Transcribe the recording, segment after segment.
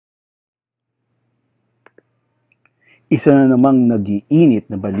Isa na namang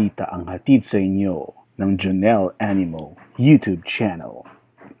nag-iinit na balita ang hatid sa inyo ng Jonelle Animal YouTube channel.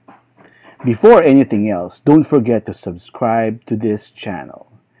 Before anything else, don't forget to subscribe to this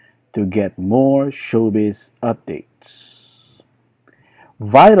channel to get more showbiz updates.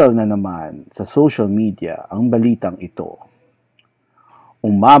 Viral na naman sa social media ang balitang ito.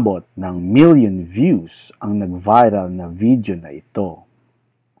 Umabot ng million views ang nag-viral na video na ito.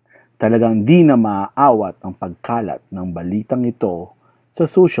 Talagang di na maaawat ang pagkalat ng balitang ito sa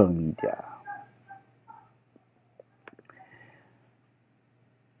social media.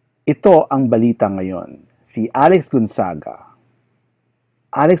 Ito ang balita ngayon. Si Alex Gonzaga,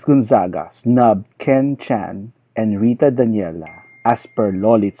 snob Ken Chan, and Rita Daniela as per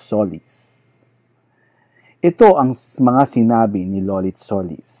Lolit Solis. Ito ang mga sinabi ni Lolit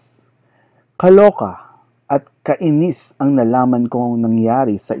Solis. Kaloka at kainis ang nalaman kong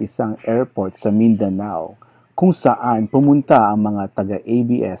nangyari sa isang airport sa Mindanao kung saan pumunta ang mga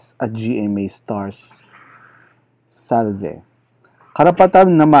taga-ABS at GMA stars. Salve.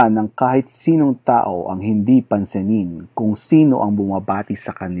 Karapatan naman ng kahit sinong tao ang hindi pansinin kung sino ang bumabati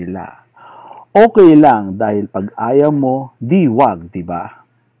sa kanila. Okay lang dahil pag ayaw mo, di wag, di ba?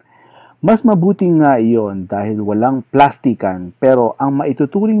 Mas mabuti nga iyon dahil walang plastikan pero ang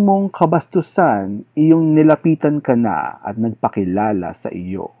maituturing mong kabastusan iyong nilapitan ka na at nagpakilala sa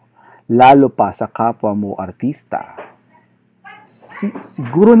iyo, lalo pa sa kapwa mo artista.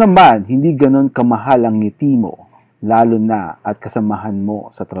 Siguro naman hindi ganon kamahal ang ngiti mo, lalo na at kasamahan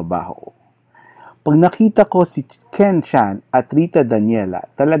mo sa trabaho. Pag nakita ko si Ken Chan at Rita Daniela,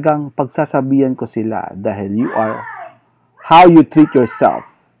 talagang pagsasabihan ko sila dahil you are how you treat yourself.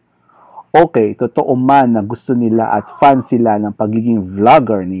 Okay, totoo man na gusto nila at fan sila ng pagiging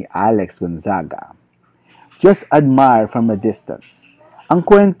vlogger ni Alex Gonzaga. Just admire from a distance. Ang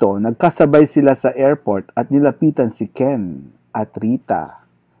kwento, nagkasabay sila sa airport at nilapitan si Ken at Rita,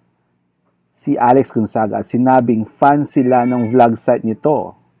 si Alex Gonzaga, at sinabing fan sila ng vlog site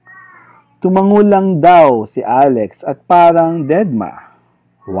nito. Tumango lang daw si Alex at parang deadma.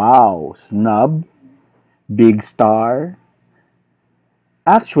 Wow, snob? Big star?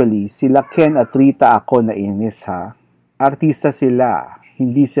 Actually, sila Ken at Rita ako nainis ha. Artista sila,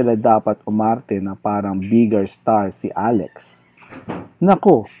 hindi sila dapat umarte na parang bigger star si Alex.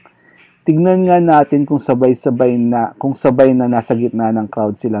 Nako, tignan nga natin kung sabay na nasa gitna ng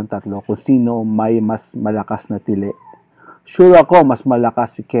crowd silang tatlo kung sino may mas malakas na tili. Sure ako mas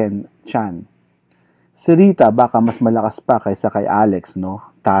malakas si Ken Chan. Si Rita baka mas malakas pa kaysa kay Alex,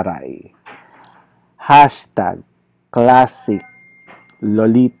 no? Taray. Hashtag classic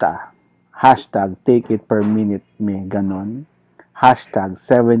Lolita. Hashtag take it per minute me, ganon. Hashtag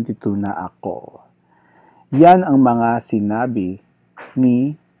 72 na ako. Yan ang mga sinabi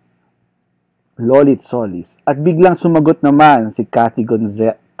ni Lolit Solis. At biglang sumagot naman si Cathy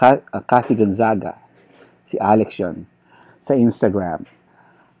Gonzaga, si Alex yun, sa Instagram.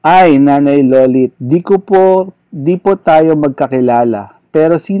 Ay, Nanay Lolit, di po tayo magkakilala.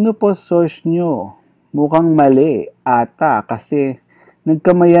 Pero sino po source nyo? Mukhang mali ata kasi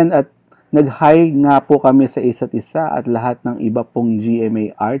nagkamayan at nag-hi nga po kami sa isa't isa at lahat ng iba pong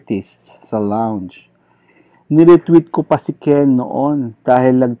GMA artists sa lounge. Niretweet ko pa si Ken noon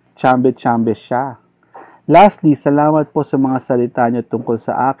dahil nag-chambe-chambe siya. Lastly, salamat po sa mga salita niyo tungkol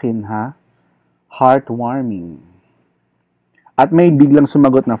sa akin ha. Heartwarming. At may biglang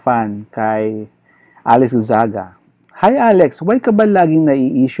sumagot na fan kay Alex Gonzaga. Hi Alex, why ka ba laging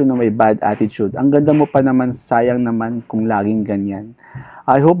nai-issue na may bad attitude? Ang ganda mo pa naman, sayang naman kung laging ganyan.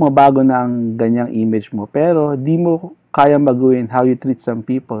 I hope mabago na ang ganyang image mo. Pero di mo kaya baguhin how you treat some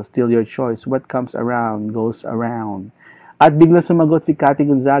people. Still your choice. What comes around goes around. At biglang sumagot si Cathy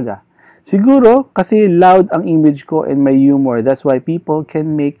Gonzaga. Siguro kasi loud ang image ko and my humor. That's why people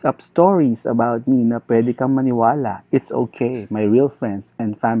can make up stories about me na pwede kang maniwala. It's okay. My real friends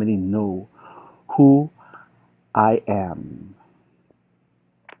and family know who I am.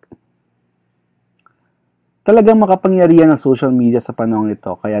 Talagang makapangyarihan ng social media sa panahon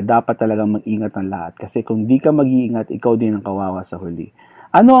ito, kaya dapat talagang mag-ingat ang lahat. Kasi kung di ka mag-iingat, ikaw din ang kawawa sa huli.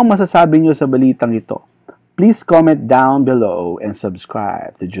 Ano ang masasabi nyo sa balitang ito? Please comment down below and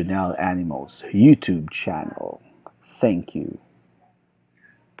subscribe to Jonelle Animal's YouTube channel. Thank you.